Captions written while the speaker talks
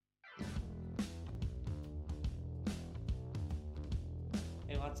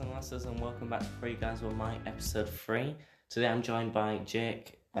lads and lasses, and welcome back to Free Guys with My episode 3. Today I'm joined by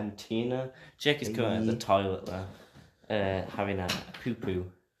Jake and Tina. Jake is currently at the toilet there, having a poo-poo.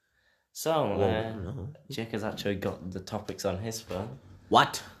 So, Jake has actually got the topics on his phone.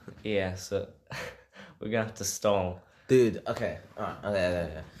 What? Yeah, so we're gonna have to stall. Dude, okay.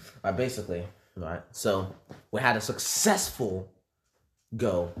 Alright, basically, right, so we had a successful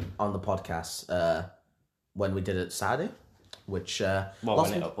go on the podcast when we did it Saturday, which when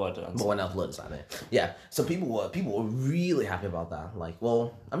it uploaded on when it uploaded Saturday. Yeah, so people were really happy about that. Like,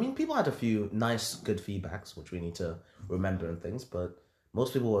 well, I mean, people had a few nice, good feedbacks, which we need to remember and things, but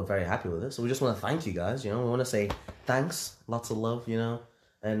most people were very happy with it. So we just want to thank you guys, we want to say thanks, lots of love,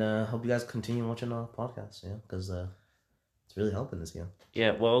 and hope you guys continue watching our podcast, because it's really helping this year.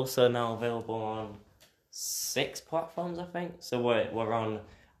 Yeah, we're also now available on 6 platforms, I think. So we're on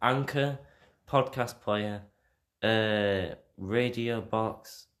Anchor, Podcast Player, Radio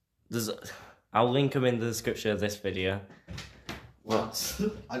Box. I'll link them in the description of this video. What?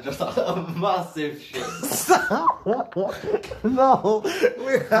 I just had a massive shit. No,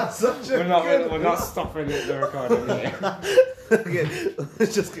 we have such a We're not stopping the recording here. Okay,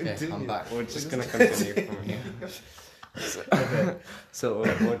 let's just continue. I'm back. We're just gonna continue from here. So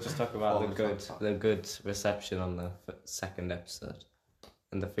we'll just talk about the good reception on the second episode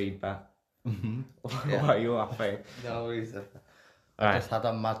and the feedback. Mm-hmm. Why are you laughing? No reason. I Alright. just had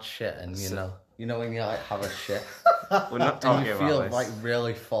a mad shit, and you know when you like have a shit, We're not and talking you about feel this. like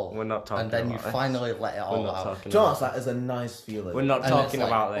really full. We're not talking and then about you this. finally let it all We're not out. talking Jonas, about that is a nice feeling. We're not And talking it's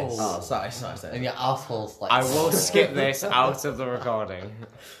like, about this. Oh, sorry. And your asshole's like. I will skip this out of the recording.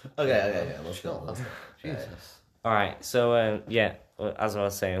 Okay, let's go. Jesus. Alright, so as I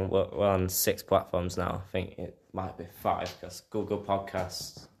was saying, we're on 6 platforms now. I think it might be 5 because Google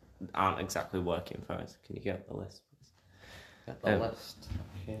Podcasts aren't exactly working for us. Can you get the list, please? Get the list.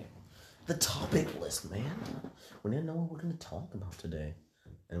 Okay. The topic list, man. We need to know what we're going to talk about today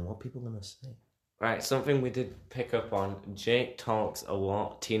and what people are going to say. Right, something we did pick up on. Jake talks a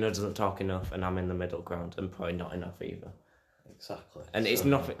lot, Tina doesn't talk enough, and I'm in the middle ground and probably not enough either. Exactly. And it's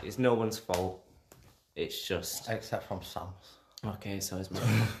nothing. It's no one's fault. It's just Except from Sam's. okay. So it's mine.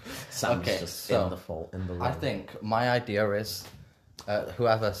 Sam's Okay, just so in the fault, in the I wrong. think my idea is,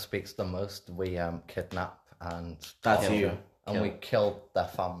 whoever speaks the most, we kidnap and That's kill you. them, and we kill their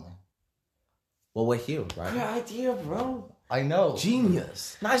family. Well, we're here, right? Good idea, bro. I know.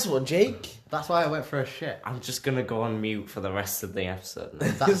 Genius. Nice one, Jake. That's why I went for a shit. I'm just gonna go on mute for the rest of the episode.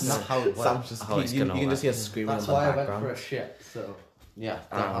 Now. That's not how it works. Sam's just, How it's you gonna can just work. hear screaming That's in the why I went background. for a shit. So yeah,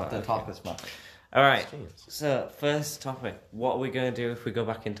 don't have to talk as much. All right. Genius. So first topic: what are we gonna do if we go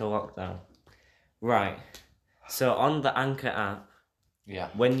back into lockdown? Right. So on the Anchor app, Yeah.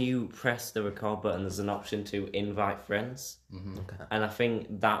 when you press the record button, there's an option to invite friends. Mm-hmm. Okay. And I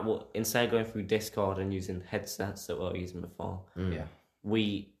think that will, instead of going through Discord and using headsets that we were using before, Yeah.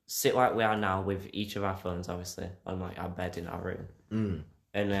 we sit like we are now with each of our phones, obviously, on like our bed in our room.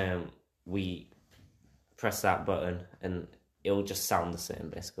 And we press that button and it'll just sound the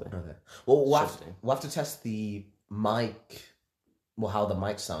same, basically. Okay. Well, Something. we'll have to test the mic, how the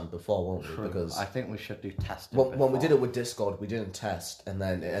mic sound before, won't we? Because I think we should do testing. when we did it with Discord, we didn't test, and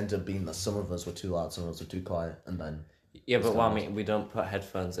then it ended up being that some of us were too loud, some of us were too quiet, and then... Yeah, but what I mean, we don't put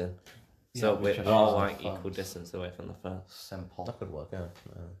headphones in. So Yeah, we we're should all use like headphones. equal distance away from the phone. Simple. That could work, yeah.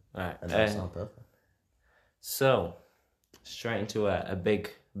 Right. And that sound perfect. So, straight into a big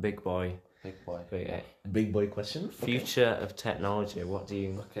boy. Big boy. Big boy question? Future of technology. What do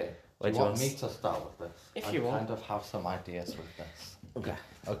you... Okay. Where Do do you you want want me to start with this? If I you want. kind of have some ideas with this. Okay.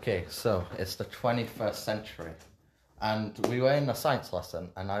 Okay, so it's the 21st century. And we were in a science lesson,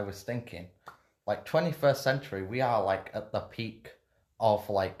 and I was thinking, like, 21st century, we are, like, at the peak of,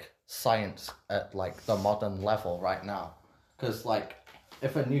 like, science at, like, the modern level right now. Because, like,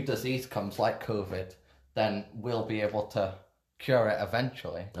 if a new disease comes, like COVID, then we'll be able to cure it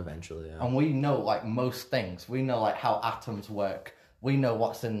eventually. Eventually, yeah. And we know, like, most things. We know, like, how atoms work. We know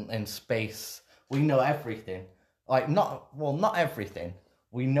what's in space. We know everything. Like, not everything.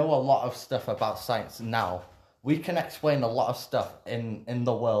 We know a lot of stuff about science now. We can explain a lot of stuff in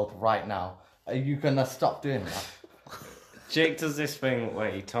the world right now. Are you going to stop doing that? Jake does this thing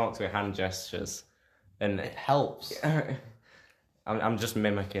where he talks with hand gestures. And It helps. I'm just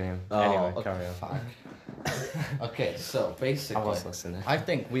mimicking him. Oh, Anyway, okay. carry on. Fuck. Okay, so basically, I was listening. I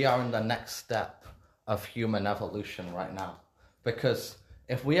think we are in the next step of human evolution right now. Because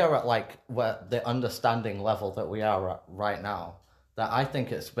if we are at like where the understanding level that we are at right now, that I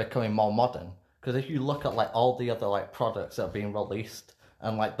think it's becoming more modern. Because if you look at like all the other like products that are being released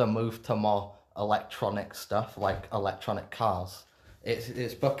and like the move to more electronic stuff, like electronic cars,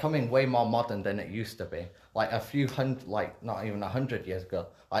 it's becoming way more modern than it used to be. Like a few hundred, like not even 100 years ago,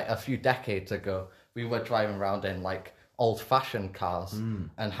 like a few decades ago, we were driving around in like old-fashioned cars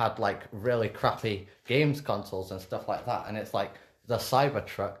and had like really crappy games consoles and stuff like that. And it's like the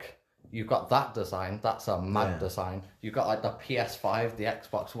Cybertruck. You've got that design. That's a mad design. You've got like the PS5, the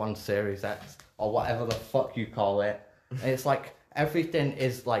Xbox One Series X, or whatever the fuck you call it. And it's like everything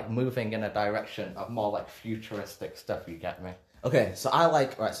is like moving in a direction of more like futuristic stuff. You get me? Okay, so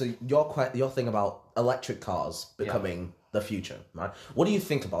so your thing about electric cars becoming the future, right? What do you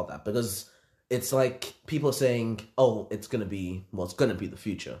think about that? Because it's like people are saying, oh, it's gonna be the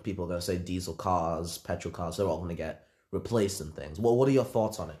future. People are gonna say diesel cars, petrol cars, they're all gonna get replaced and things. Well, what are your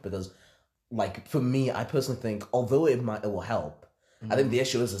thoughts on it? Because like for me, I personally think although it will help, I think the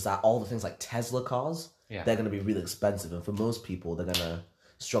issue is that all the things like Tesla cars, they're gonna be really expensive, and for most people, they're gonna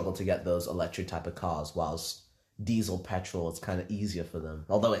struggle to get those electric type of cars, whilst diesel petrol it's kind of easier for them.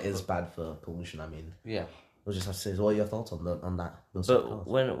 Although it is bad for pollution. I mean, we'll just have to say. So what are your thoughts on that? Those But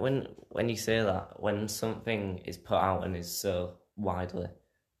cars? when you say that, when something is put out and is so widely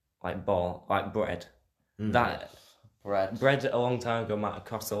like bought, like bread, that. Bread a long time ago might have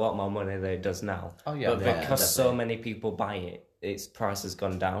cost a lot more money than it does now. Oh yeah, but because so many people buy it, its price has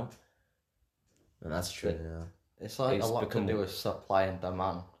gone down. And that's true. Yeah, it's like a lot to do with supply and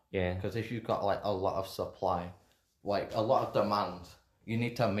demand. Yeah, because if you've got like a lot of supply, like a lot of demand, you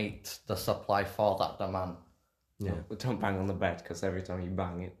need to meet the supply for that demand. Yeah. Well, don't bang on the bed because every time you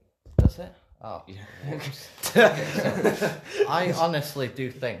bang it, does it? Oh, yeah. I honestly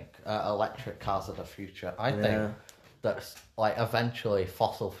do think electric cars are the future. I think that like eventually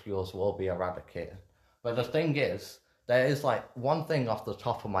fossil fuels will be eradicated. But the thing is, there is like one thing off the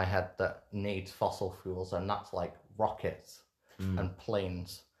top of my head that needs fossil fuels, and that's like rockets and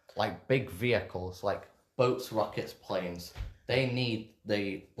planes, like big vehicles, like boats, rockets, planes. They need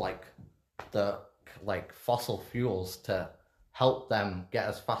the fossil fuels to help them get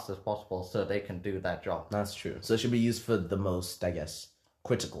as fast as possible so they can do their job. That's true. So it should be used for the most, I guess,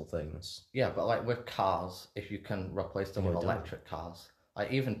 critical things. Yeah, but like with cars, if you can replace them with electric cars,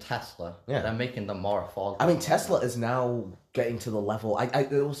 like even Tesla, they're making them more affordable. I mean, Tesla is now getting to the level.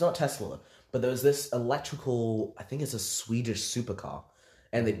 It was not Tesla, but there was this electrical. I think it's a Swedish supercar,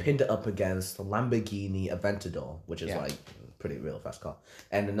 and they pinned it up against the Lamborghini Aventador, which is like pretty real fast car,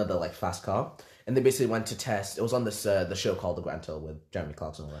 and another like fast car. And they basically went to test. It was on this the show called The Grand Tour with Jeremy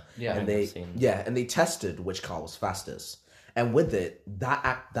Clarkson. Yeah, and they tested which car was fastest. And with it,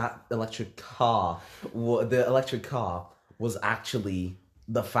 that electric car, the electric car was actually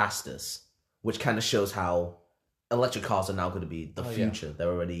the fastest, which kind of shows how electric cars are now going to be the future. Yeah.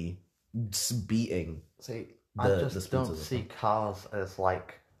 They're already beating. See, I just don't see cars as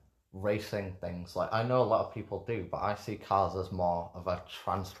like racing things. Like I know a lot of people do, but I see cars as more of a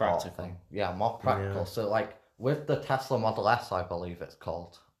transport thing. Yeah, more practical. Yeah. So like with the Tesla Model S, I believe it's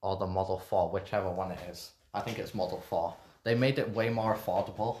called, or the Model 4, whichever one it is. I think it's Model 4. They made it way more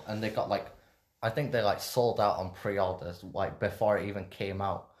affordable, and they got like, I think they like sold out on pre-orders like before it even came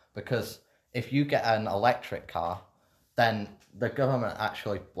out. Because if you get an electric car, then the government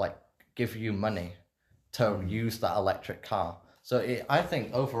actually like give you money to use that electric car. So I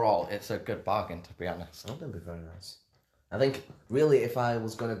think overall it's a good bargain, to be honest. Oh, that'd be very nice. I think really if I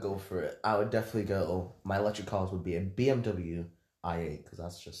was gonna go for it, I would definitely go. My electric cars would be a BMW i8 because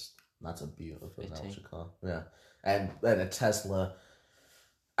that's a beautiful electric car. Yeah. And a Tesla.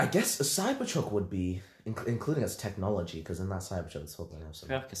 I guess a Cybertruck would be, including its technology, because in that Cybertruck, it's hoping to have some.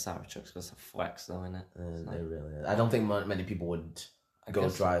 I feel like a Cybertruck's got a flex, though, in it. They really. I don't think many people would go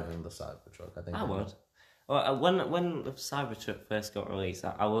driving the Cybertruck. I think I would. Well, when the Cybertruck first got released,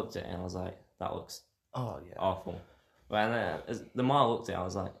 I looked at it and I was like, that looks awful. But the more I looked at it, I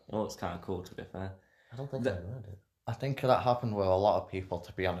was like, it looks kind of cool, to be fair. I don't think I read it. I think that happened with a lot of people,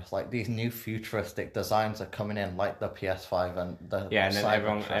 to be honest. Like, these new futuristic designs are coming in, like the PS5 and the and then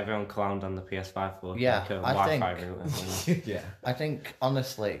everyone clowned on the PS5 for I think,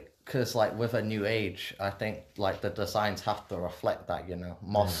 honestly, because, like, with a new age, I think, like, the designs have to reflect that, you know,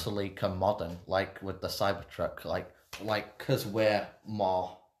 more sleek and modern, like with the Cybertruck. Like, because we're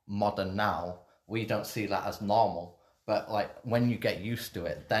more modern now, we don't see that as normal. But, like, when you get used to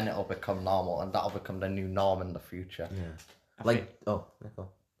it, then it'll become normal, and that'll become the new norm in the future. Yeah.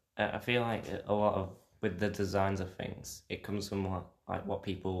 I feel like a lot of, with the designs of things, it comes from what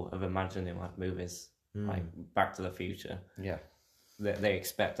people have imagined in, like, movies, like Back to the Future. Yeah. They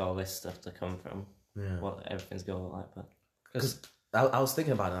expect all this stuff to come from what everything's going to look like. Because I was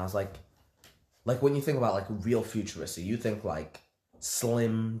thinking about it, and I was like when you think about, like, real futuristic, you think, like,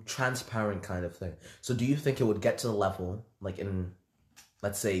 slim, transparent kind of thing. So do you think it would get to the level, like in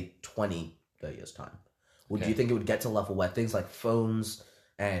let's say 20, 30 years time? Would you think it would get to a level where things like phones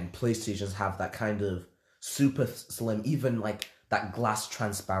and PlayStations have that kind of super slim, even like that glass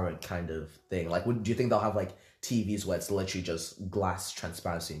transparent kind of thing? Like, do you think they'll have like TVs where it's literally just glass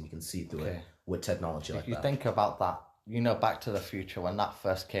transparency and you can see through it with technology like that? If you think about that, Back to the Future, when that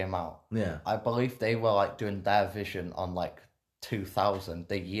first came out, Yeah. I believe they were like doing their vision on like 2000,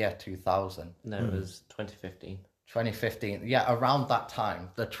 the year 2000. No, it was 2015. 2015, yeah, around that time,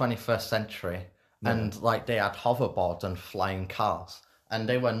 the 21st century, and like they had hoverboards and flying cars, and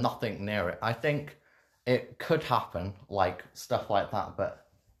they were nothing near it. I think it could happen, like stuff like that, but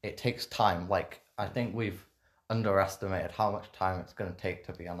it takes time. Like, I think we've underestimated how much time it's going to take,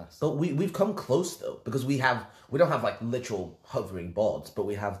 to be honest. But we've come close though, because we don't have like literal hovering boards, but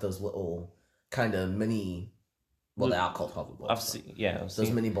we have those little kind of mini. Well, they are called hoverboards. I've seen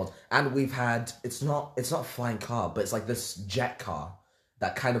those mini boards, and we've had it's not a flying car, but it's like this jet car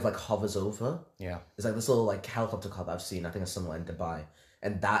that kind of like hovers over. Yeah, it's like this little like helicopter car that I've seen. I think it's somewhere in Dubai,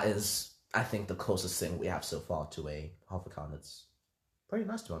 and that is, I think, the closest thing we have so far to a hover car. And it's pretty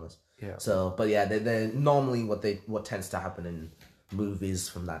nice, to be honest. Yeah. So, but yeah, they're normally what tends to happen in movies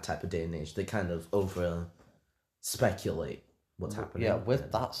from that type of day and age. They kind of over speculate what's happening. Yeah,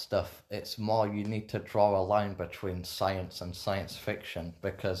 with that stuff, it's more you need to draw a line between science and science fiction,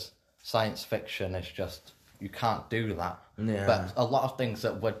 because science fiction is just, you can't do that. Yeah. But a lot of things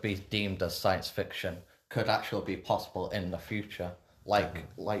that would be deemed as science fiction could actually be possible in the future. Like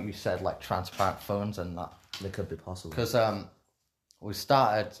you said, like transparent phones and that. They could be possible. Because we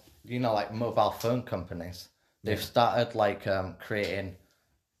started, like mobile phone companies, they've started like creating,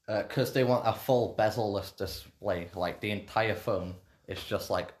 because they want a full bezel-less display, like the entire phone is just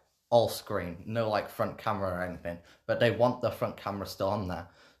like all screen, no like front camera or anything, but they want the front camera still on there.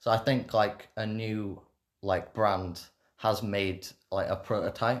 So I think like a new like brand has made like a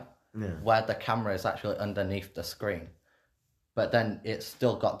prototype where the camera is actually underneath the screen, but then it's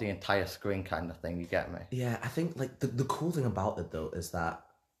still got the entire screen kind of thing. You get me? Yeah, I think like the cool thing about it though is that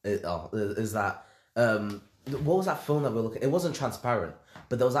what was that phone that we're looking? It wasn't transparent,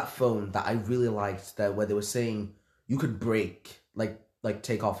 but there was that phone that I really liked where they were saying you could break like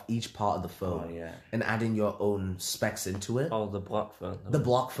take off each part of the phone and add in your own specs into it. Oh, the block phone. The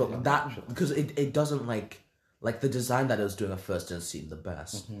block phone, because it doesn't like the design that it was doing at first didn't seem the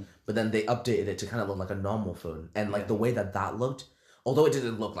best, but then they updated it to kind of look like a normal phone, and like the way that looked, although it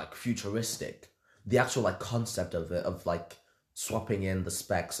didn't look like futuristic, the actual like concept of it, of like swapping in the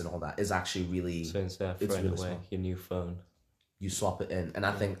specs and all that, is actually really. So instead of throwing away smart. Your new phone, you swap it in, and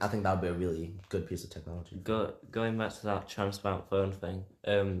I think that would be a really good piece of technology. Going back to that transparent phone thing,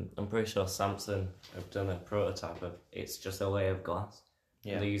 I'm pretty sure Samsung have done a prototype of, it's just a layer of glass.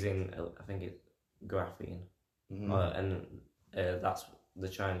 Yeah. They're using, I think it's graphene, and that's, they're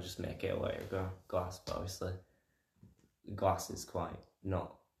trying to just make it a layer of glass, but obviously glass is quite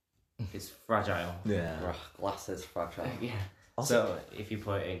not. It's fragile. Yeah, glass is fragile. Yeah. Also, so if you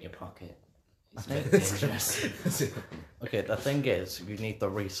put it in your pocket, it's a bit dangerous. Okay, the thing is, you need the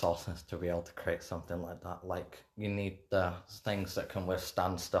resources to be able to create something like that. Like, you need the things that can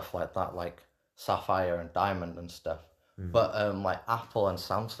withstand stuff like that, like sapphire and diamond and stuff. But like Apple and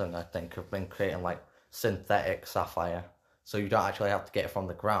Samsung, I think, have been creating like synthetic sapphire, so you don't actually have to get it from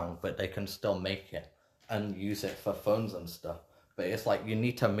the ground, but they can still make it and use it for phones and stuff. But it's like you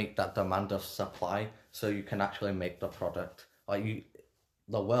need to meet that demand of supply so you can actually make the product. Like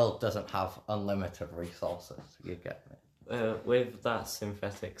the world doesn't have unlimited resources. You get me? With that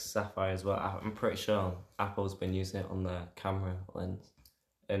synthetic sapphire as well, I'm pretty sure Apple's been using it on their camera lens,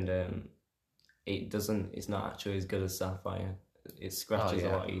 and it's not actually as good as sapphire. It scratches a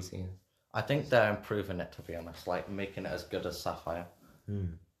lot easier. I think they're improving it, to be honest, like making it as good as sapphire.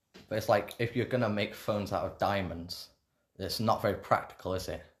 But it's like, if you're gonna make phones out of diamonds, it's not very practical, is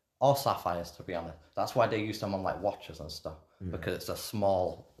it? Or sapphires, to be honest. That's why they use them on like watches and stuff, because it's a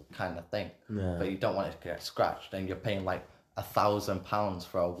small kind of thing. Yeah. But you don't want it to get scratched, and you're paying like £1,000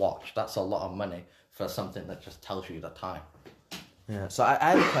 for a watch. That's a lot of money for something that just tells you the time. Yeah. So I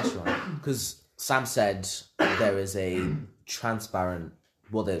have a question on it, because Sam said there is a transparent.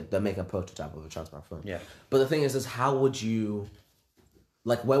 Well, they're making a prototype of a transparent phone. Yeah. But the thing is how would you,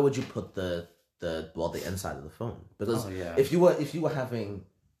 like, where would you put the inside of the phone? Because if you were having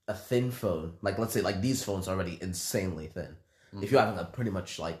a thin phone, like let's say like these phones are already insanely thin. If you're having a pretty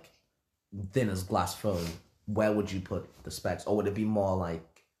much like thin as glass phone, where would you put the specs? Or would it be more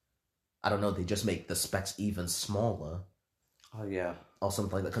like, I don't know, they just make the specs even smaller? Oh yeah. or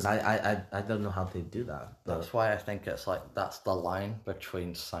something like that. Because I don't know how they do that. But That's why I think it's like that's the line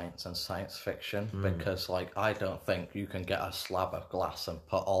between science and science fiction, because like I don't think you can get a slab of glass and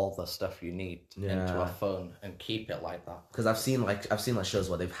put all the stuff you need into a phone and keep it like that. because I've seen like shows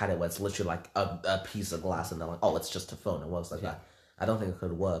where they've had it where it's literally like a piece of glass and they're like, oh, it's just a phone. It works like that. I don't think it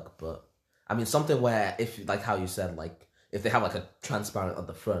could work, but I mean something where if like how you said, like if they have like a transparent on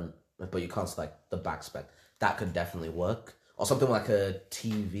the front, but you can't see like the back spec, that could definitely work. Or something like a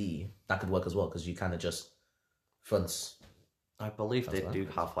TV that could work as well, because you kind of just fronts. I believe they do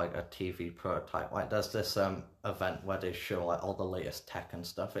have like a TV prototype. Like there's this event where they show like all the latest tech and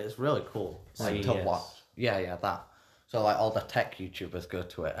stuff. It's really cool like to CES. watch. Yeah, that. So like all the tech YouTubers go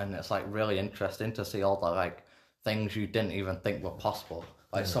to it, and it's like really interesting to see all the like things you didn't even think were possible.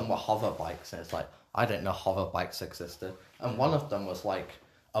 Like some were hover bikes, and it's like I didn't know hover bikes existed. And one of them was like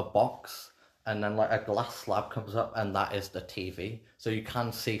a box, and then like a glass slab comes up, and that is the TV, so you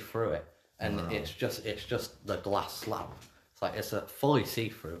can see through it, and it's just the glass slab. It's like it's a fully see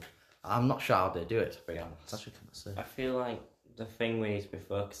through. I'm not sure how they do it, to be honest. That's actually kind of sick. I feel like the thing we need to be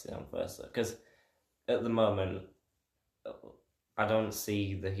focusing on first, because at the moment, I don't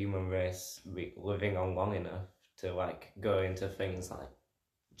see the human race living on long enough to like go into things like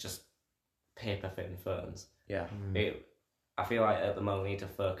just paper thin phones. Yeah. I feel like at the moment we need to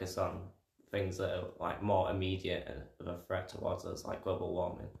focus on things that are like more immediate and of a threat towards us, like global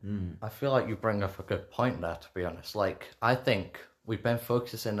warming. I feel like you bring up a good point there, to be honest. Like, I think we've been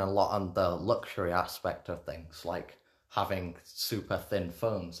focusing a lot on the luxury aspect of things, like having super thin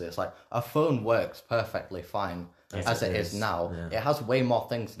phones. It's like a phone works perfectly fine as it is now. Yeah. It has way more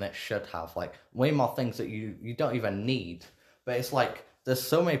things than it should have, like way more things that you don't even need. But it's like there's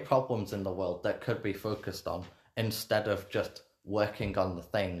so many problems in the world that could be focused on instead of just working on the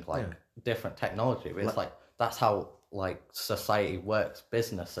thing, like different technology. But it's like that's how like society works,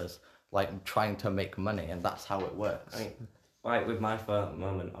 businesses like trying to make money, and that's how it works. I mean, like with my phone at the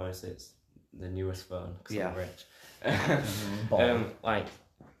moment, obviously it's the newest phone because I'm rich. Like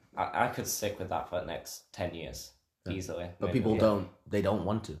I could stick with that for the next 10 years easily. But maybe. people don't. They don't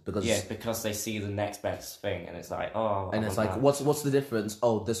want to because because they see the next best thing, and it's like, oh, and it's like, what's the difference?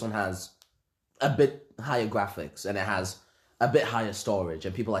 Oh, this one has a bit higher graphics and it has a bit higher storage,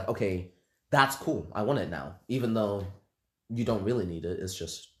 and people are like, okay, that's cool. I want it now, even though you don't really need it. It's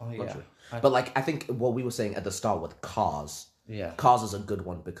just luxury. But like I think what we were saying at the start with cars, cars is a good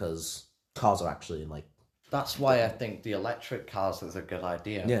one because cars are actually like. That's why I think the electric cars is a good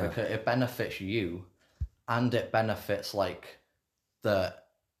idea because it benefits you, and it benefits like the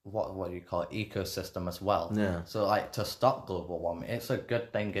what do you call it, ecosystem as well. Yeah. So like to stop global warming, it's a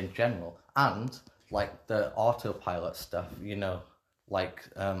good thing in general, and like the autopilot stuff, you know, like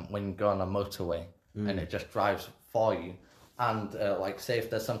when you go on a motorway and it just drives for you, and like say if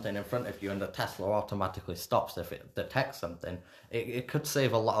there's something in front of you and the Tesla automatically stops if it detects something, it could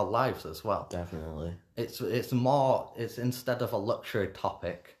save a lot of lives as well. Definitely. It's instead of a luxury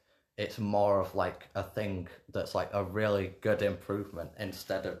topic, it's more of like a thing that's like a really good improvement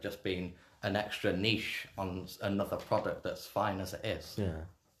instead of just being an extra niche on another product that's fine as it is. Yeah.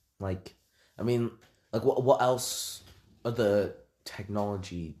 Like, I mean, like what else other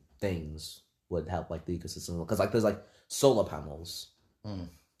technology things would help like the ecosystem? Because like there's like solar panels,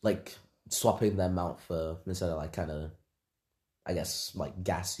 like swapping them out for instead of like kind of, I guess like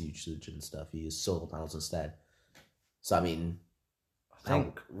gas usage and stuff, you use solar panels instead. So I mean, I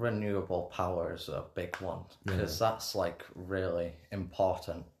think renewable power is a big one because that's like really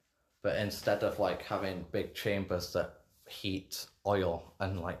important. But instead of like having big chambers that heat oil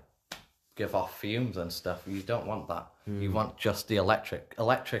and like give off fumes and stuff, you don't want that. You want just the electric.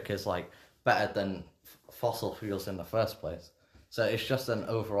 Electric is like better than fossil fuels in the first place. So it's just an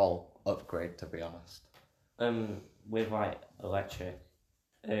overall upgrade, to be honest. With like electric,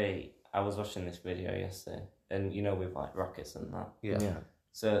 I was watching this video yesterday, and you know, with like rockets and that. Yeah.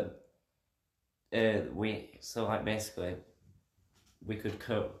 So, like basically, we could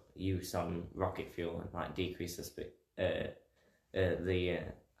cut use on rocket fuel and like decrease the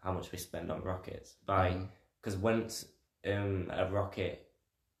how much we spend on rockets by because once a rocket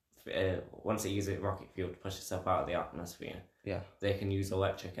once it uses rocket fuel to push itself out of the atmosphere, they can use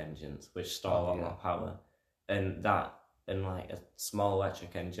electric engines which store a lot more power, and like a small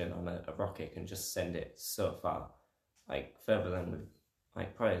electric engine on a rocket can just send it so far, like further than with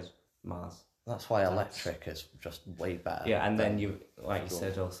like probably Mars. That's why electric is just way better. Yeah, and then you like you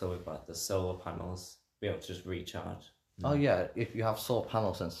said also with like the solar panels, be able to just recharge. Oh yeah, if you have solar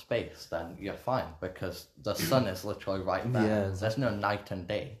panels in space, then you're fine because the sun is literally right there. Yeah, There's no night and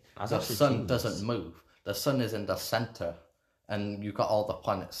day. That's The actually sun genius. doesn't move. The sun is in the center, and you've got all the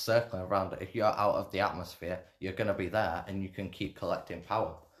planets circling around it. If you're out of the atmosphere, you're going to be there, and you can keep collecting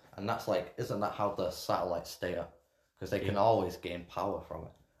power. And that's like, isn't that how the satellites stay up? Because they can always gain power from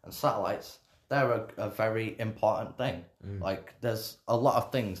it. And satellites, they're a very important thing. Like, there's a lot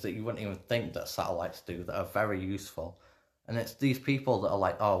of things that you wouldn't even think that satellites do that are very useful. And it's these people that are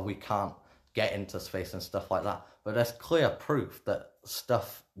like, oh, we can't get into space and stuff like that. But there's clear proof that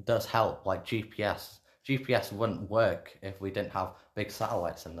stuff does help, like GPS. GPS wouldn't work if we didn't have big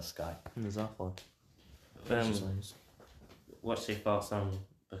satellites in the sky. Exactly. What's your thoughts on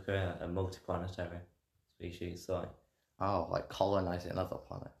becoming a multiplanetary species? Like colonizing other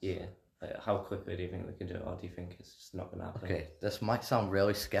planets. Yeah. Like, how quickly do you think they can do it, or do you think it's just not going to happen? Okay, this might sound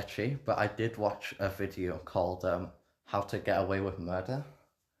really sketchy, but I did watch a video called How to Get Away with Murder.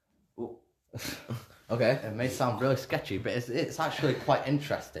 Okay. It may sound really sketchy, but it's actually quite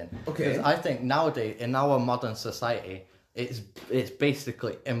interesting. Okay. Because I think nowadays, in our modern society, it's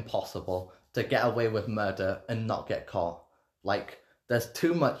basically impossible to get away with murder and not get caught. Like, there's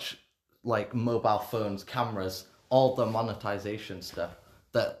too much, like, mobile phones, cameras, all the monetization stuff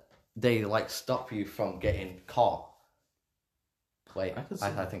that they, like, stop you from getting caught. Wait,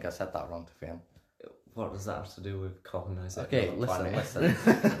 I think I said that wrong to Fiona. What does that have to do with colonizing? Okay, listen.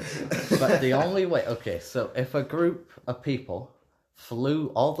 But the only way... Okay, so if a group of people flew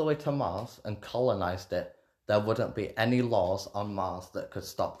all the way to Mars and colonized it, there wouldn't be any laws on Mars that could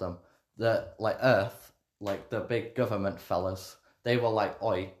stop them. Like Earth, like the big government fellas, they were like,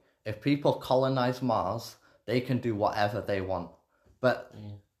 oi, if people colonize Mars, they can do whatever they want. But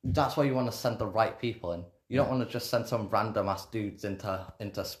that's why you want to send the right people in. You don't want to just send some random ass dudes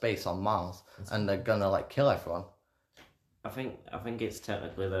into space on Mars and they're gonna like kill everyone. I think it's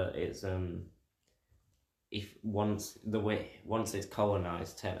technically that it's if once it's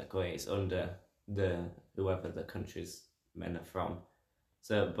colonized, technically it's under whoever the country's men are from.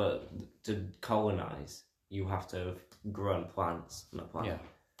 So, but to colonize, you have to have grown plants on a planet.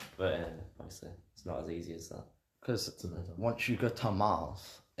 Yeah. But obviously, it's not as easy as that. Because once you go to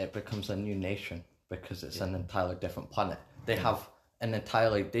Mars, it becomes a new nation. Because it's an entirely different planet. They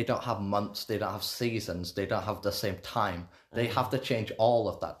don't have months, they don't have seasons, they don't have the same time. They have to change all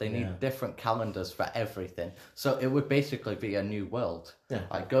of that. They need different calendars for everything. So it would basically be a new world. Yeah.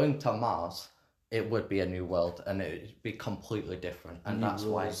 Like going to Mars, it would be a new world and it would be completely different. And that's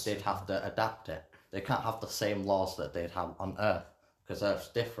why they'd have to adapt it. They can't have the same laws that they'd have on Earth. Because Earth's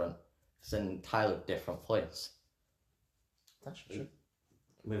different. It's an entirely different place. That's true.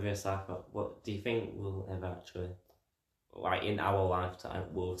 With this, what do you think we'll ever actually, like in our lifetime,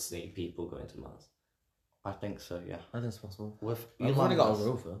 we'll see people going to Mars? I think so, yeah. I think it's possible. With I've already got a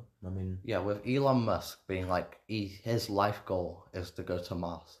rover. I mean, yeah, with Elon Musk being like, his life goal is to go to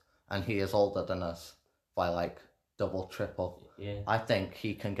Mars, and he is older than us by like double, triple. Yeah. I think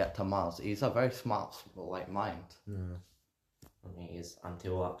he can get to Mars. He's a very smart, like, mind. I mean, he's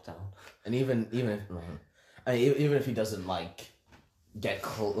anti-lockdown. And even if he doesn't like get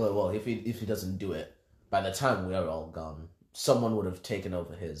if he doesn't do it, by the time we are all gone, someone would have taken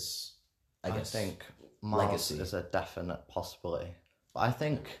over his. I think Mars legacy is a definite possibility, but I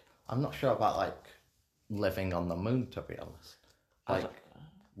think I'm not sure about like living on the moon. To be honest, like,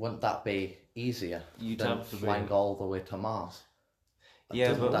 wouldn't that be easier than flying all the way to Mars? Yeah,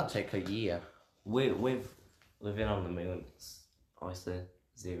 doesn't that take a year? With living on the moon, it's obviously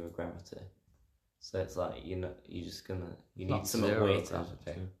zero gravity. So it's like, you need some weight.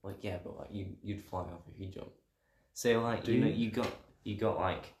 Like, yeah, but like you'd fly off if you jump. So like, you got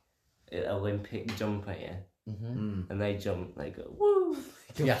like an Olympic jumper here, and they jump, they go woo.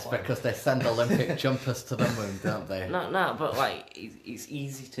 Yes, because they send Olympic jumpers to the moon, don't they? No, but like it's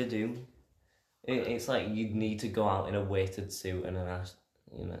easy to do. It's like you'd need to go out in a weighted suit and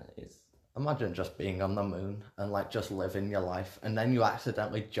it's. Imagine just being on the moon and like just living your life, and then you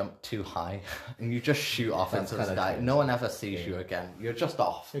accidentally jump too high and you just shoot off into the sky. No one ever sees you again. You're just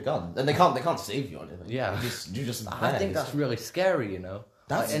off. You're gone, and they can't save you or anything. Yeah, you just. I think that's really scary.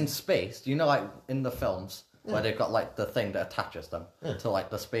 Like in space. Like in the films where they've got like the thing that attaches them to like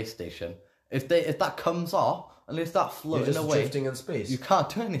the space station. If that comes off and they start floating away, drifting in space, you can't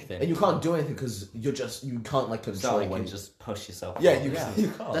do anything. And you can't do anything because you can't like control when you just push yourself. Yeah, you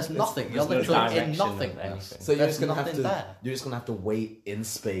can't. There's nothing. You're literally in nothing. So you're just gonna have to wait in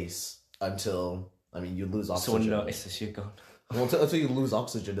space until you lose oxygen. Someone notices you're gone. Well, until you lose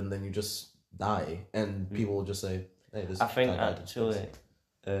oxygen, and then you just die, and people will just say, "Hey, this." I think actually,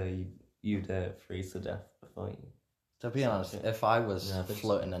 you'd freeze to death before you. To be honest, if I was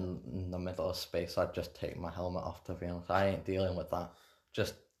floating in the middle of space, I'd just take my helmet off, to be honest. I ain't dealing with that.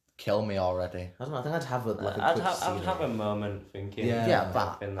 Just kill me already. I don't know. I think I'd have a quick I'd have scenery. a moment thinking. Yeah. Yeah,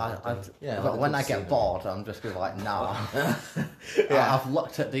 but everything that I've done. Yeah, but like when a I scenery. get bored, I'm just gonna be like, nah. Yeah. I've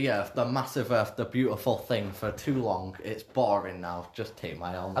looked at the earth, the massive earth, the beautiful thing for too long. It's boring now. Just take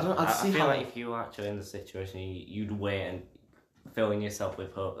my own. I don't. I'd I see feel how. like if you were actually in the situation, you'd wait and filling yourself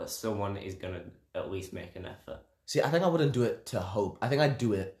with hope that someone is gonna at least make an effort. See, I think I wouldn't do it to hope. I think I'd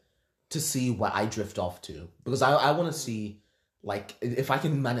do it to see where I drift off to, because I want to see, like, if I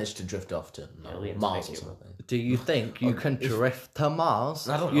can manage to drift off to Aliens Mars make or you. something. Do you think you can drift to Mars?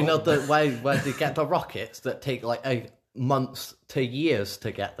 I don't You know. know the way where they get the rockets that take like months to years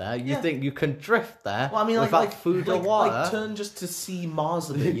to get there. You Yeah. think you can drift there Well, I mean, without food or water? like turn just to see Mars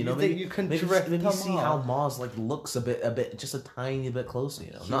a bit. You know, You think maybe you can maybe, drift maybe to see Mars? how Mars like looks a bit, just a tiny bit closer.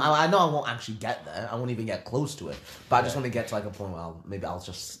 You know, no, I know I won't actually get there. I won't even get close to it. But I just want to get to like a point where I'll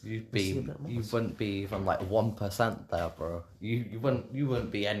just You'd see a be, bit more. you wouldn't be even like 1% there, bro. You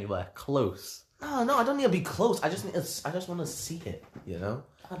wouldn't be anywhere close. No, I don't need to be close. I just want to see it. You know.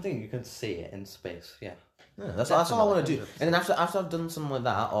 I think you can see it in space. Yeah. Yeah, that's all I want to do. 100%. And then after I've done something like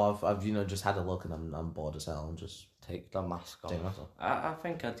that, or I've just had a look and I'm bored as hell, I'm just Take the mask off. taking myself. I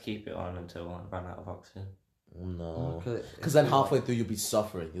think I'd keep it on until I ran out of oxygen. Oh, no, Okay, because then halfway through you'll be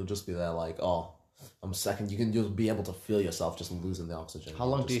suffering. You'll just be there like, oh, I'm second. You'll be able to feel yourself just losing the oxygen. How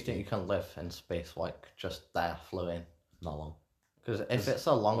long You'll do you just think you can live in space, like just there floating? Not long. Because if it's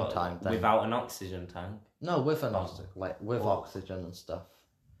a long Well, time, then without an oxygen tank. no, with an oxygen, like with oxygen and stuff.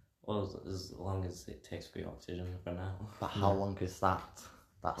 Well, as long as it takes for your oxygen for now. But how long is that?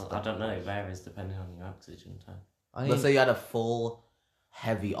 That's Well, the I don't know. It varies depending on your oxygen tank. I mean, Let's say you had a full,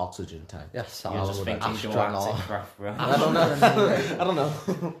 heavy oxygen tank. yes, You're just thinking astronaut. galactic craft, right? I don't know. I don't know.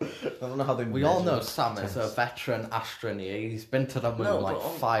 I don't know how they. We all know measure Sam is a tanks. veteran astronaut. He's been to the moon No, like but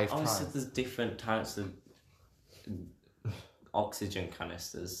 5 obviously times. there's different types of oxygen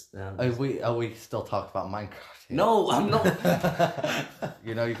canisters. Are we still talking about Minecraft here? No, I'm not.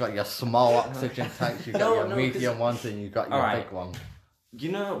 You know, you got your small oxygen tanks, you got No, your no, medium ones, and you got your Alright. big one.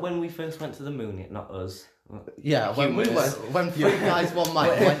 You know when we first went to the moon? Not us. Yeah, when we Humans. went, when 3 guys, 1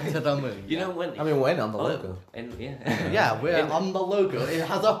 mic went to the moon. You know when? I mean, we're on the Oh, logo. and yeah. Yeah, we're on the logo. It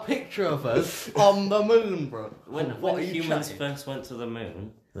has a picture of us on the moon, bro. When What are you humans chatting? first went to the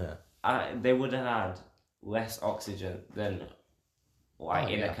moon, Yeah. they would have had less oxygen than like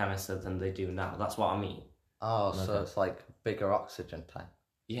Oh, in yeah. a canister than they do now. That's what I mean. Oh, so Okay. it's like bigger oxygen tank.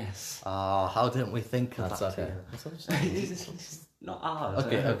 Yes. Oh, how didn't we think of That's that? okay. Here? That's what I'm saying. It's not hard.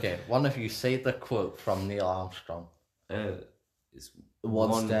 Okay. One of you say the quote from Neil Armstrong. It's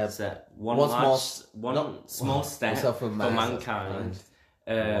One step- one one large, small- s- one no, small step step for for man- mankind.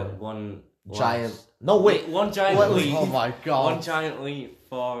 One Giant. large- No, wait. one giant Wait, leap. Oh my god. One giant leap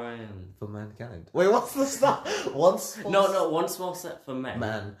for For mankind. Wait, what's the start? One small no, one small step for men.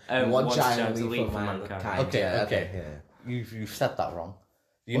 man. One one giant leap for mankind. mankind. Okay, Yeah, okay. Yeah. You've said that wrong.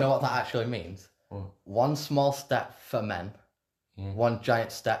 You know what that actually means? What? 1 small step for men, Yeah. 1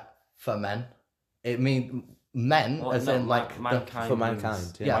 giant step for men. It means men, Well, as no, in like mankind. for means-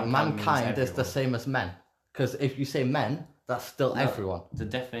 mankind, yeah, mankind means is the everyone. same as men. Because if you say men, that's still No. everyone. The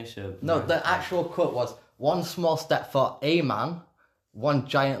definition. Of No, the mankind. actual quote was 1 small step for a man, 1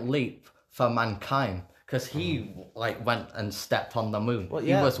 giant leap for mankind. Because he like went and stepped on the moon. Well, He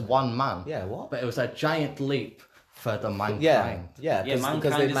yeah. was 1 man. Yeah, what? But it was a giant leap for the mankind. Yeah, Yeah, because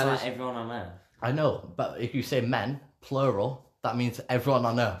mankind they is managed. like everyone on Earth. I know, but if you say men, plural, that means everyone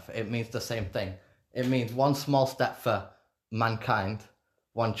on Earth. It means the same thing. It means 1 small step for mankind,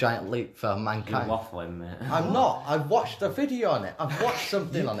 1 giant leap for You're mankind. waffling, mate. I'm not. I've watched a video on it. I've watched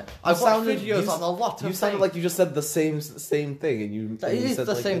something on it. I've watched videos on a lot of You sounded things. like you just said the same thing, and you. It and you is said,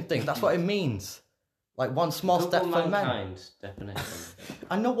 the like, same thing. That's what it means. Like 1 small Google step for men. mankind definition.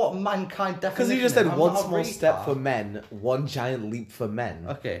 I know what mankind definition Because you just is. said I'm 1 not a small step retard. for men, 1 giant leap for men.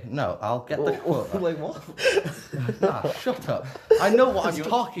 Okay, no, I'll get the quote. Like what? Nah, shut up. I know what I'm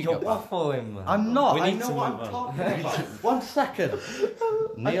talking You're about. waffling, man. I'm not. We I need know to what move I'm on. talking about. 1 second.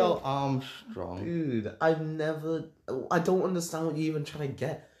 Neil Armstrong. Dude, I don't understand what you're even trying to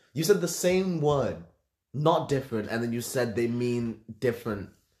get. You said the same word, not different, and then you said they mean different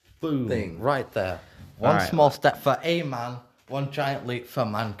Boom. thing. Right there. 1 Alright. small step for a man, 1 giant leap for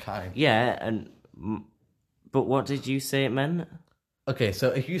mankind. Yeah, but what did you say it meant? Okay, so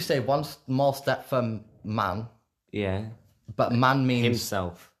if you say 1 small step for man, Yeah, but man means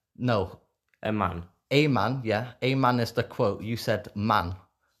himself, no, a man. a man, yeah, a man is the quote. You said man.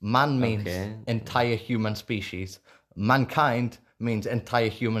 Man means Okay. entire human species. Mankind means entire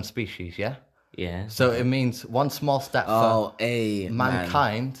human species, yeah? Yeah. So it means 1 small step for a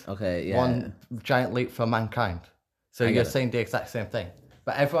mankind, Okay, yeah. 1 giant leap for mankind. So I you're get it. saying the exact same thing.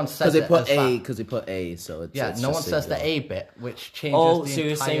 But everyone says Because they it put as A, that. because they put A, so it's Yeah, it's no one just says the singular. A bit, which changes Oh, the so you're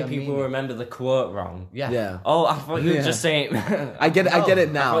entire saying people meaning. remember the quote wrong? Yeah. Yeah. Oh, I thought you were Yeah. just saying. I get it. I get it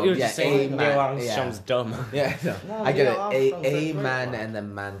I now. thought you were yeah, just saying A Neil man. Armstrong's dumb. Yeah, no, No, I get Neil it. Armstrong's a A great man one. and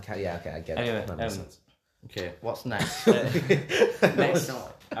then man can. Yeah, okay, I get Anyway, it. That makes sense. Okay, what's next? Next,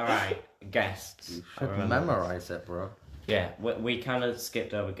 all right, guests. I Should remember. memorize it, bro. Yeah, we kind of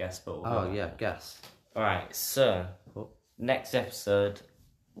skipped over guests, but we'll Oh go. yeah, guess. All right, so Oh. next episode,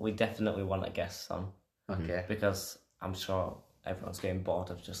 we definitely want a guest on Okay. because I'm sure everyone's getting bored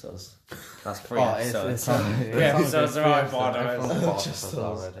of just us. That's three Oh, episodes. yeah, episodes are all bored of us. Everyone's Just bored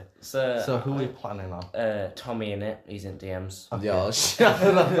of us. us already. So, So who are we planning on? Tommy in it, he's in DMs. Yo, shut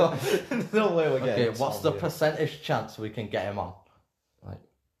up. No way we're getting. Okay, what's the percentage chance we can get him on? Like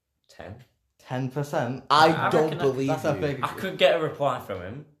 10. 10%? I I don't reckon believe That's a you. big. I could get a reply from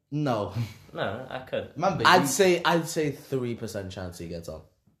him. No. No, I could. Remember, I'd say 3% chance he gets on.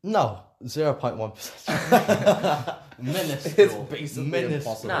 no. 0.1%. Minuscule. It's basically Minuscule.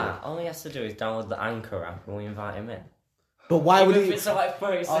 impossible. Nah, all he has to do is download the Anchor app and we invite him in. But why would Even he? if it's like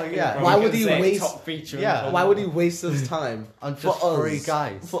 30 seconds, yeah. bro, Why we would can he say waste- top feature in Yeah, the Why would he waste his time On for just us, three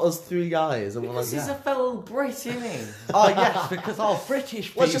guys. For us three guys, and we're like, Because he's yeah. a fellow Brit, isn't he? Oh yes, because all British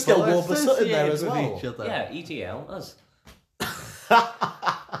people Let's just get are Wilbur Sutton there as associated well. with each other. Yeah, EDL, us.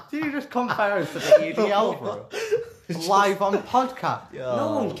 Do you just compare us to the EDL, bro? Live on podcast.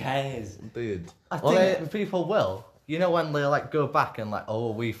 No one cares. dude. I Well, think people will. You know when they like go back and like,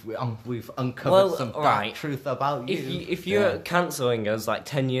 oh, we've uncovered Well, some dark right. truth about you. If you're cancelling us like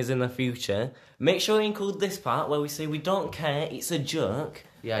 10 years in the future, make sure you include this part where we say we don't care, it's a joke.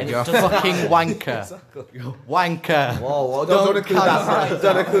 Yeah, and you're a it doesn't fucking matter. wanker. You're wanker. Whoa, don't include that part.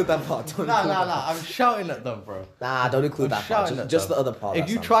 Don't include that part. Don't No, include no, that. no. I'm shouting at them, bro. Nah, don't include I'm that part. shouting Just at the them. other part. If that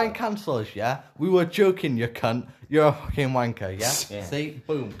you sounds try good. and cancel us, yeah, we were joking, you cunt. You're a fucking wanker, yeah? Yeah. See?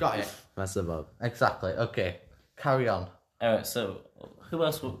 Boom, got it. Mess them up. Exactly. Okay, carry on. So, who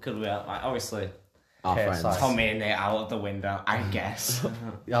else could we have? Like, obviously, Our Okay, friends. sorry. Tommy in it out of the window, I guess.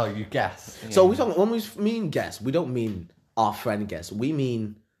 Oh, you guess. So we talk when we mean guests, we don't mean our friend guests. We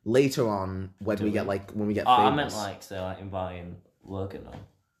mean later on when we get when we get Oh, famous. I meant like, say, like inviting Logan on.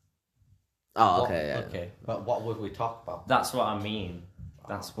 Oh, What- okay. Yeah. Okay, but what would we talk about? That's what I mean.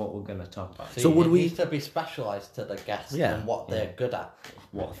 That's what we're going to talk about. So would it we- needs to be specialised to the guests Yeah. and what they're good at.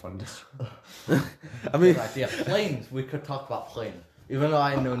 What a fun discussion. I mean, Good idea. Planes. We could talk about planes, even though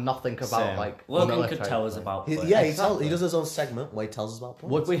I know nothing about So, like. Logan military could tell us planes. about he, planes. yeah, Exactly. he does his own segment where he tells us about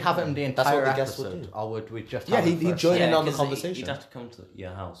planes. Would we have him the That's what entire the guests would episode, do. or would we just? Yeah, have him he'd for a join second? in on the 'cause conversation. He'd have to come to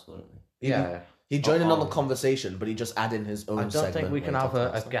your house, wouldn't he? Yeah. He'd join in on the Oh. conversation, but he'd just add in his own I don't segment. think we where can he have talks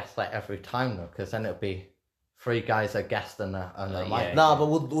about a stuff. guest like every time though, because then it'd be three guys, a guest, and a yeah. mic. Nah, but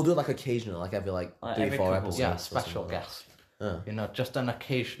we'll do it like occasionally, like every Like 3-4 every couple. episodes. Yeah, or special something like guest. Yeah. You know, just an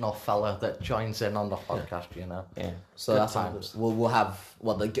occasional fella that joins in on the podcast. You know. Yeah. So Good that's times. we'll have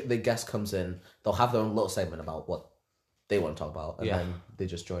the guest comes in. They'll have their own little segment about what they want to talk about, and Yeah. then they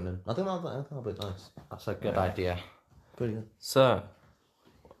just join in. I think that'll be nice. That's a good idea. Pretty good. So,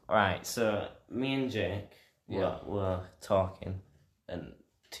 right, so me and Jake Yeah. were talking, and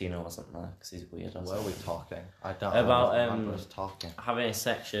Tina wasn't there because he's weird. Where are we talking? I don't About, remember us talking. Having a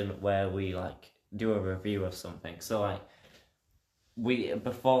section where we like do a review of something. So like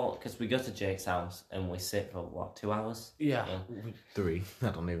because we go to Jake's house and we sit for what 2 hours. Yeah, 3. I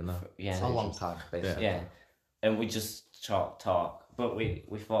don't even know. Yeah, it's a long time, basically. yeah, and we just talk. But we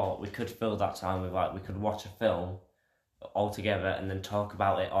thought we could fill that time with like we could watch a film all together and then talk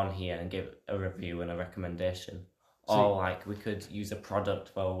about it on here and give a review and a recommendation. Or like we could use a product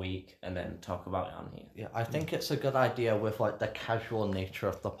for a week and then talk about it on here. Yeah, I think it's a good idea with like the casual nature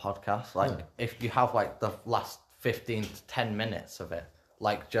of the podcast. Like if you have like the last 15 to 10 minutes of it,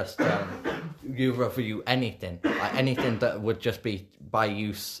 like just you review anything, like anything that would just be by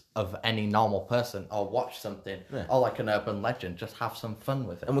use of any normal person, or watch something, or like an urban legend, just have some fun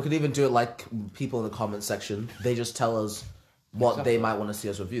with it. And we could even do it like people in the comment section. They just tell us what they might want to see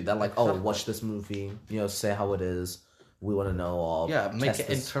us review. They're like, "Oh, watch this movie. Say how it is. We want to know." Or Yeah, make test it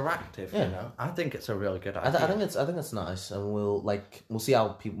this. interactive. Yeah. You know, I think it's a really good I idea. think it's nice, and we'll see how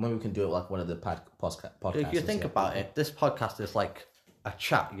people maybe we can do it like one of the podcasts. If you think about it, this podcast is like a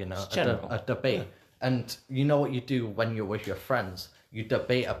chat, you know, general. a debate. And you know what you do when you're with your friends? You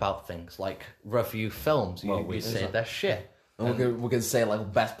debate about things, like review films. You say they're shit. And we can say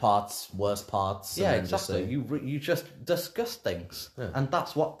like best parts, worst parts. Yeah, and then just exactly. say- You just discuss things. And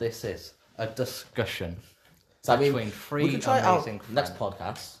that's what this is, a discussion. So I mean, between three we can try it out amazing next friends.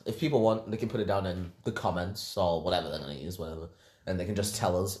 podcast. If people want, they can put it down in the comments or whatever they're gonna use, whatever, and they can just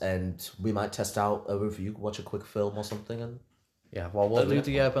tell us, and we might test out a review, watch a quick film or something, and Yeah, well, we'll do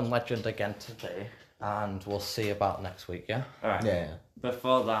the urban legend again today, and we'll see about next week, yeah? Alright. Yeah.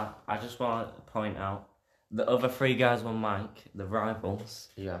 Before that, I just want to point out the other three guys on mic, the rivals,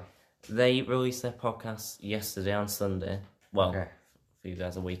 Yeah. they released their podcast yesterday on Sunday. Well, Okay. for you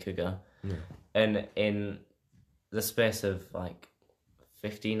guys a week ago. Yeah. And in the space of like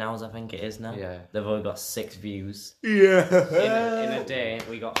 15 hours, I think it is now, Yeah. they've only got 6 views. Yeah. In a day,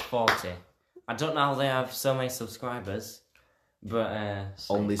 we got 40. I don't know how they have so many subscribers, but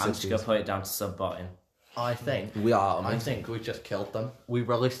Only I'm 6 just going to put it down to sub-botting. I think I think we just killed them. We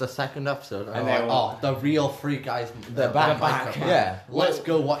released the second episode, and, And we're they like, the real three guys, They're back. Yeah. Let's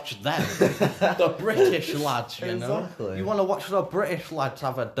go watch them. The British lads, you know. Exactly. You want to watch the British lads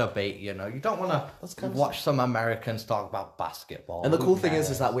have a debate, you know. You don't want to watch some Americans talk about basketball. And the Who cool thing cares?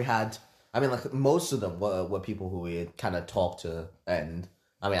 is that we had, I mean, like, most of them were people who we had kind of talked to and,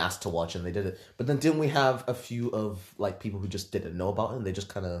 I mean, asked to watch, and they did it. But then didn't we have a few of, like, people who just didn't know about it, and they just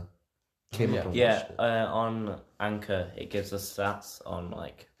kind of came up and Yeah, watched it? on Anchor, it gives us stats on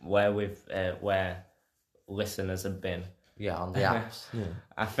like where listeners have been. Yeah, on the apps.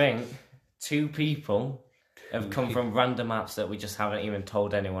 I think 2 people have come from random apps that we just haven't even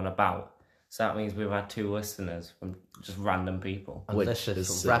told anyone about. So that means we've had 2 listeners from just random people. And Which this is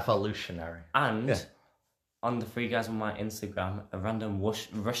is sick. revolutionary. And on the 3 guys on my Instagram, a random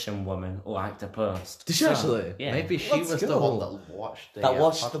Russian woman liked a post. Did she actually? Yeah. Maybe she Let's was the go. one that watched the That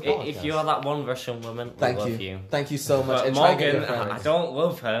watched podcast. the podcast. If you're that one Russian woman, we Thank love you. you. Thank you so much. But And try and get Morgan, your I friends. don't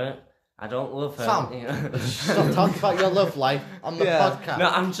love her. I don't love her. Sam. you know. Stop talking about your love life on the Yeah. podcast. No,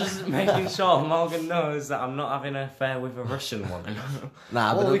 I'm just making sure Morgan knows that I'm not having an affair with a Russian woman.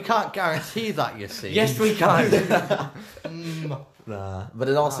 Nah, Well, but we can't guarantee that, you see. Yes, we can. Nah, but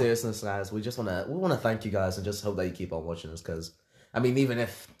in all seriousness, guys, we want to thank you guys and just hope that you keep on watching us, because I mean, even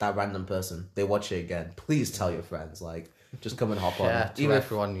if that random person they watch it again, please tell your friends, like, just come and hop Yeah, on. to Even if,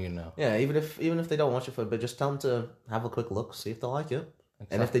 everyone you know. yeah, even if they don't watch it for a bit, just tell them to have a quick look, see if they like it,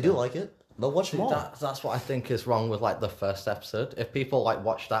 and if they do like it, they'll watch more. That's what I think is wrong with like the first episode. If people like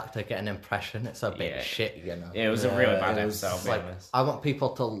watch that to get an impression, it's a bit Yeah. shit, you know. Yeah, it was a really bad it was episode, I'll be Like, honest. I want people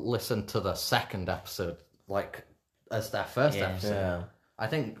to listen to the second episode like as their first Yeah. episode. Yeah. I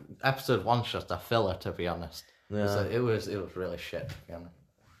think episode 1's just a filler, to be honest. Yeah. So it was really shit, to be honest.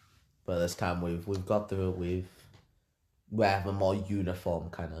 But this time we've got through it. We have a more uniform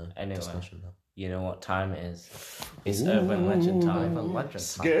kind of Anyway. discussion now. You know what time it is? It's Urban Legend time. Urban Legend.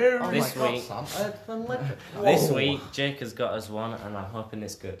 Scary. Oh This my week- God, Sam. Urban Legend. This Whoa. week, Jake has got us one, and I'm hoping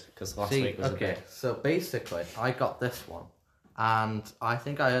it's good, because last See, week was a okay, bit... so basically, I got this one, and I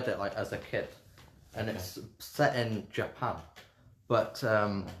think I heard it like as a kid, and it's set in Japan, but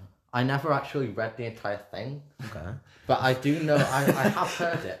I never actually read the entire thing, Okay. but I do know I have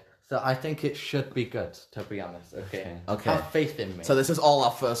heard it, so I think it should be good, to be honest. Okay. Okay. Have faith in me. So this is all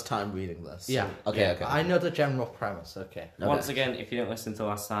our first time reading this. yeah. Okay. yeah, Okay. I know the general premise. Okay. Once again, if you didn't listen to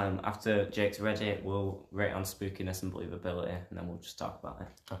last time, after Jake's read it, we'll rate on spookiness and believability, and then we'll just talk about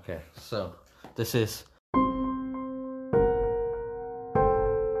it. Okay. So this is.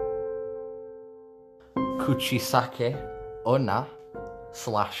 Kuchisake Onna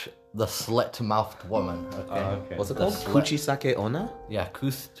 / the slit-mouthed woman. Okay. okay. What's it The called? slit- Kuchisake Onna? Yeah,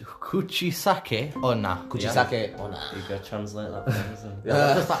 Kuchisake Onna. Kuchisake Onna. You go translate that, please. and- Yeah,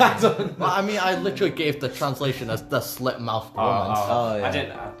 what does that mean? Well, I mean, I literally gave the translation as the slit-mouthed woman. Oh, yeah. I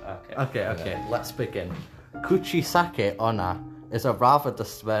didn't... okay. Okay, let's begin. Kuchisake Onna is a rather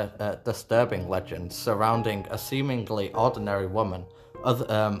disturbing legend surrounding a seemingly ordinary woman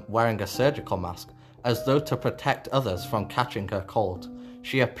wearing a surgical mask, as though to protect others from catching her cold.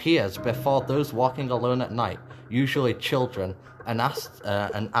 She appears before those walking alone at night, usually children, and asks,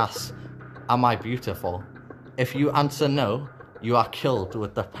 "Am I beautiful?" If you answer no, you are killed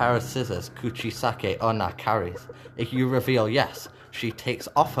with the pair of scissors Kuchisake Onna carries. If you reveal yes, she takes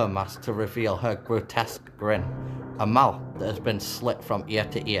off her mask to reveal her grotesque grin, a mouth that has been slit from ear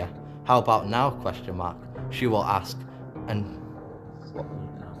to ear. How about now? ? She will ask, and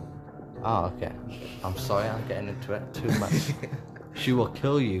oh, okay. I'm sorry, I'm getting into it too much. She will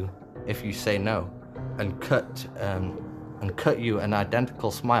kill you if you say no, and cut you an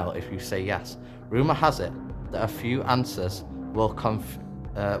identical smile if you say yes. Rumor has it that a few answers will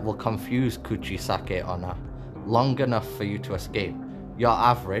confuse Kuchisake Onna long enough for you to escape. Your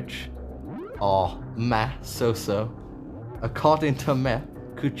average, or meh, so-so. According to myth,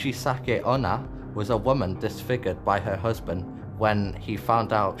 Kuchisake Onna was a woman disfigured by her husband when he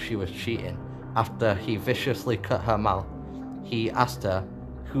found out she was cheating. After he viciously cut her mouth, he asked her,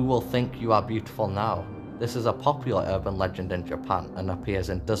 "Who will think you are beautiful now?" This is a popular urban legend in Japan and appears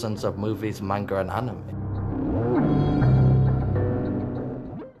in dozens of movies, manga, and anime.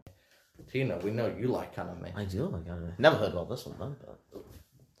 Tina, we know you like anime. I do like anime. Never heard about this one though.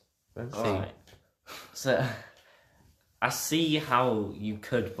 But... Alright. So, I see how you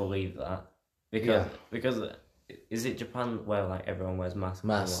could believe that. Because is it Japan where like everyone wears masks?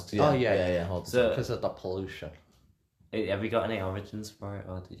 Masks, Oh, yeah. yeah. Yeah, hold So- Because of the pollution. Have you got any origins for it,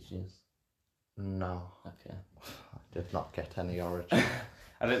 or did you just... No, Okay. I did not get any origin.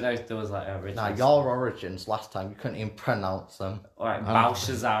 I don't know if there was like origins. Now, your origins last time, you couldn't even pronounce them. Alright,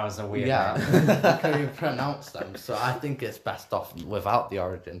 Belshazzar is a weird Yeah, name. you couldn't even pronounce them. So I think it's best off without the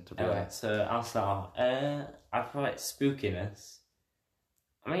origin, to be Alright, honest. so I'll start. I feel like spookiness.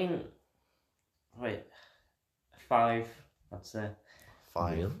 I mean, wait, 5, I'd say.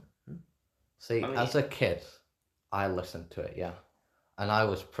 5. Really? See, I mean- as a kid, I listened to it, yeah. And I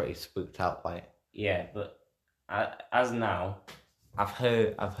was pretty spooked out by it. Yeah, but as now, I've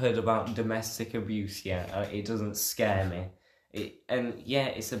heard about domestic abuse. Yeah, it doesn't scare me.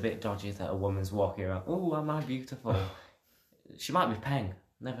 It's a bit dodgy that a woman's walking around. Oh, am I beautiful? She might be Peng.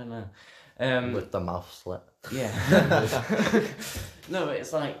 Never know. With the mouth slit. Yeah. No, but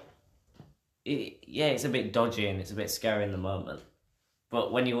it's like, it's a bit dodgy and it's a bit scary in the moment.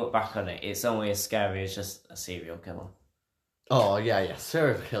 But when you look back on it, it's only as scary as just a serial killer. Oh, yeah.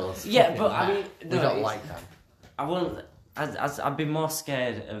 Serial killers. Yeah, but I mean, we no, don't it's- like them. I wouldn't. I'd be more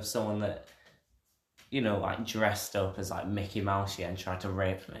scared of someone that, like dressed up as like Mickey Mouse and tried to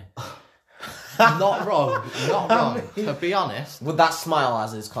rape me. Not wrong. To be honest. With that smile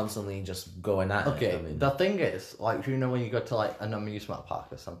as is constantly just going at Okay, it. I mean, the thing is, like, when you go to like an amusement park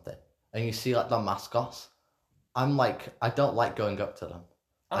or something, and you see like the mascots, I'm like, I don't like going up to them.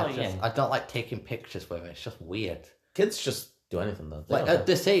 I don't like taking pictures with it. It's just weird. kids just do anything though. They Like don't at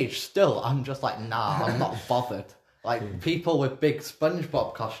this age, still, I'm just like, nah, I'm not bothered. Like people with big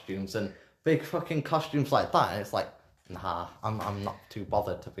SpongeBob costumes and big fucking costumes like that, it's like, nah, I'm not too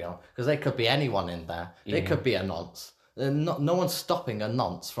bothered, to be honest, because they could be anyone in there. They could be a nonce. No one's stopping a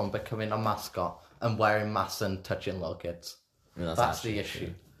nonce from becoming a mascot and wearing masks and touching little kids. Yeah, That's the actually issue.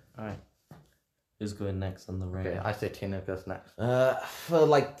 true. Alright. Who's going next on the radio? Okay, I say Tina goes next. For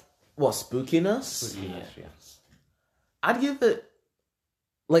like what spookiness? Yes. I'd give it.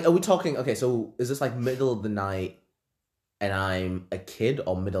 Like, are we talking? Okay, so is this like middle of the night, and I'm a kid,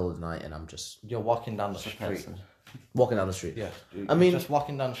 or middle of the night and I'm just You're walking down the Just a street. person. walking down the street? Yeah. I mean- you're just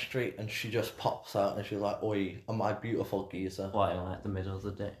walking down the street and she just pops out and she's like, oi, am I beautiful geezer? What, in like the middle of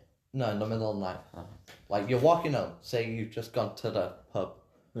the day? No, in the middle of the night. Oh. Like you're walking home. Say you've just gone to the pub,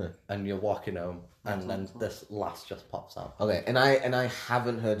 Yeah. and you're walking home, and then this lass just pops out. Okay, and I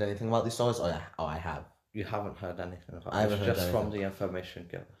haven't heard anything about these stories. Oh, I have. You haven't heard anything about it. I haven't It's heard just anything. from the information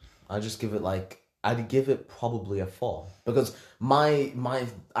given. I just give it like I'd give it probably a 4 because I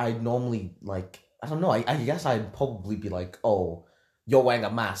normally like I don't know. I guess I'd probably be like, oh, you're wearing a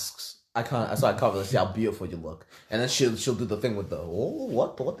mask. I can't really see how beautiful you look. And then she'll do the thing with the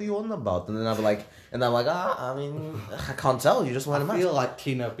what are you on about? And then I'll be like, I mean, I can't tell. You're just wearing a I mask. feel like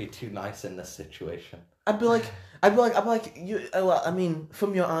Tina would be too nice in this situation. I'd be like, you. I mean,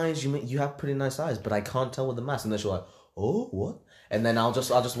 from your eyes, you have pretty nice eyes, but I can't tell with the mask. And then she'll like, oh, what? And then I'll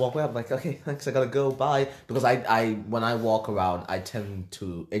just walk away. I'm like, okay, thanks, I gotta go, bye. Because I when I walk around, I tend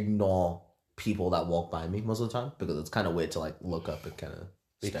to ignore people that walk by me most of the time because it's kind of weird to like look up and kind of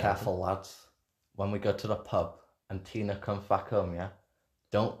Be careful, lads. When we go to the pub and Tina comes back home, yeah?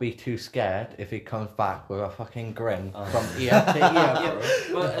 Don't be too scared if he comes back with a fucking grin from ear to ear. Yeah,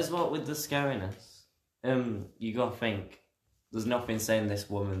 but as well with the scariness, you gotta think there's nothing saying this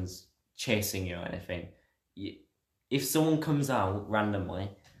woman's chasing you or anything. If someone comes out randomly,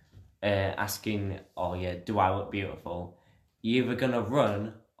 asking, "Oh yeah, do I look beautiful?" You're either gonna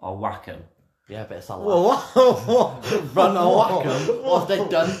run or whack him. Yeah, but it's a Whoa, lot. whoa, Run or whack 'em. What have they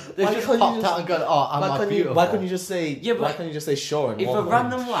done? They Why just can't you popped just- out and gone, oh, am I beautiful? Why couldn't you just say? Yeah, but why can't you just say sure? And If a walk away?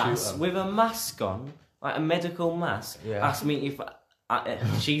 random lass shoot 'em. with a mask on, like a medical mask, Yeah. asks me if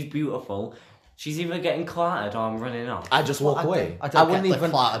she's beautiful, she's either getting clattered or I'm running off. I just walk I don't- away. I don't wouldn't get the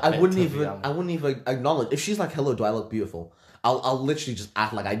even. clattered I bit, wouldn't to be even. honest. I wouldn't even acknowledge if she's like, "Hello, do I look beautiful?" I'll literally just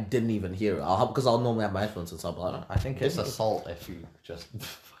act like I didn't even hear it. Because I'll normally have my headphones and stuff. But I don't. I think it's assault if you just...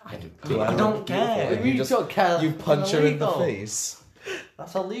 I I don't look care. beautiful? You don't care. You punch That's her in the illegal. face.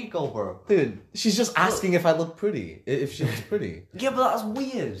 That's illegal, bro. Dude, she's just asking if I look pretty. If she looks pretty. Yeah, but that's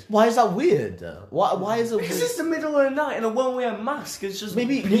weird. Why is that weird? Why is it Because weird? it's the middle of the night and a one with a mask is just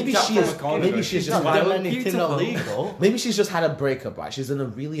Maybe peeked out she from is. a corner. Maybe she's just. Not I doing look anything beautiful. illegal. Maybe she's just had a breakup, right? She's in a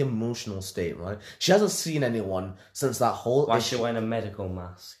really emotional state, right? She hasn't seen anyone since that whole Why is issue. she wearing a medical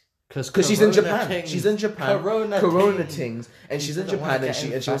mask? Because she's in Japan. Tings. She's in Japan. Corona Tings. Tings. And she's in don't wanna Japan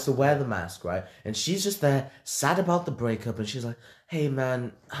and get she wants to wear the mask, right? And she's just there, sad about the breakup, and she's like, hey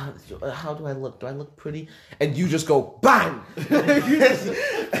man, how do I look? Do I look pretty? And you just go, bang!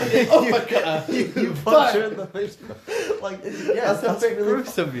 Oh my god. You punch her in the face. Like, yeah, That's a bit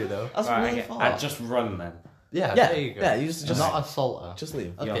gruesome, you know. That's Right, really okay. far. I'd just run then. Yeah, Yeah, there you go. yeah, you just not assault her. just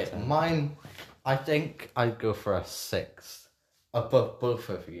leave. Okay, turn. mine, I think I'd go for a 6 above both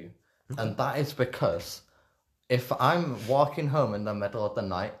of you. And that is because if I'm walking home in the middle of the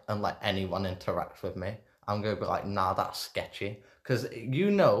night and let anyone interact with me, I'm going to be like, nah, that's sketchy. Because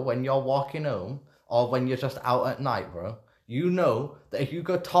you know when you're walking home or when you're just out at night, bro, you know that if you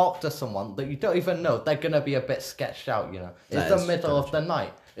go talk to someone that you don't even know, they're going to be a bit sketched out, you know. It's That the is middle of the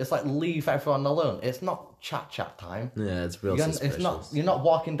night. It's like, leave everyone alone. It's not chat time. Yeah, it's real You're, suspicious. it's not. You're not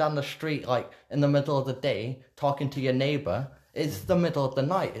walking down the street like in the middle of the day talking to your neighbor. It's the middle of the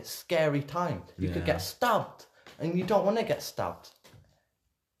night. It's scary time. You could Yeah. get stabbed, and you don't want to get stabbed.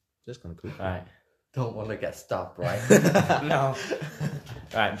 Just kind of creepy. Right. Don't want to get stabbed, right? No.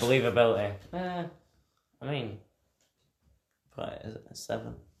 Right, believability. I mean, what is it, a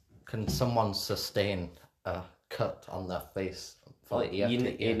 7? Can someone sustain a cut on their face? Well, for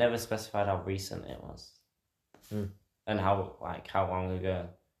EFT? you never specified how recent it was. And how long ago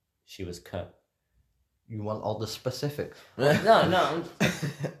she was cut. You want all the specifics? No,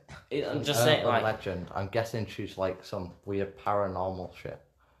 I'm just saying, A like... legend. I'm guessing she's like some weird paranormal shit.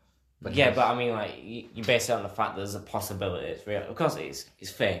 Yeah, but I mean, like, you base it on the fact that there's a possibility it's real. Of course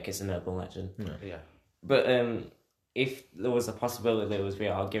it's fake, it's an urban legend. Yeah. But if there was a possibility that it was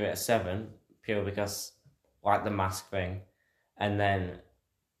real, I'll give it a 7, purely because, like, the mask thing, and then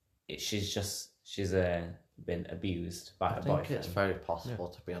she's been abused by I her think boyfriend. it's very possible,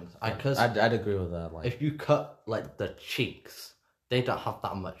 to be honest. I'd agree with that. Like, If you cut like the cheeks, they don't have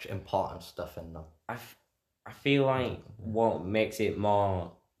that much important stuff in them. I feel like what makes it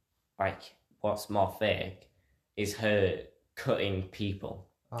more, like, what's more fake is her cutting people.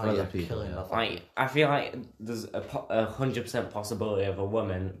 Other people, killing yeah. other Like, people. I feel like there's a 100% possibility of a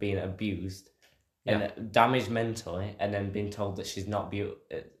woman being abused and damaged mentally, and then being told that she's not beautiful,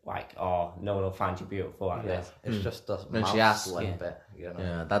 like, oh, no one will find you beautiful like Yeah, this. it's just a And she mouse asks- slim yeah. bit, you know.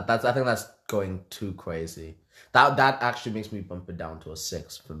 yeah, that's. I think that's going too crazy. That actually makes me bump it down to a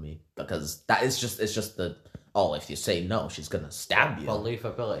 6 for me, because that is just it's just the if you say no, she's gonna stab you.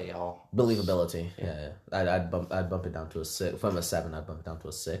 Believability or Believability. Yeah. I'd bump it down to a 6. From a 7, I'd bump it down to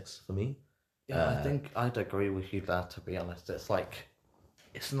a 6 for me. I think I'd agree with you there. To be honest, it's like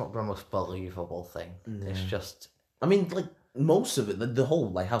it's not the most believable thing. It's just I mean, like, most of it, the whole,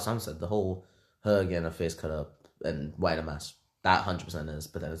 like how Sam said, the whole her getting her face cut up and wearing a mask, that 100% is.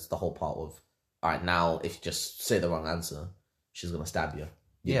 But then it's the whole part of, all right, now if you just say the wrong answer, she's gonna stab you.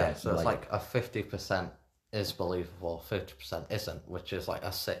 You're dead. So it's like a 50% is believable, 50% isn't, which is like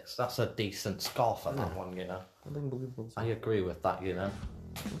a 6. That's a decent score for that one, you know. I think believable. I agree with that, you know.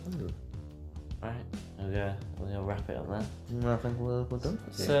 Right, we're gonna wrap it up then. I think we're done.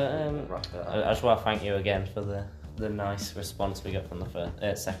 So, Wrap it up. I just want to thank you again for the nice response we got from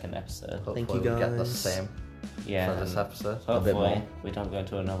the second episode. Hopefully you, we get the guys. same Yeah, for this and episode. bit hopefully more. we don't go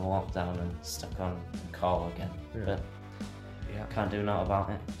into another lockdown and stuck on call again. But Yeah. can't do nothing about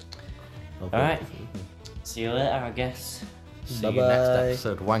it. Okay. Alright. See you later, I guess. See you next Bye-bye.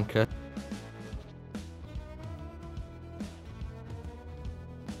 episode, wanker.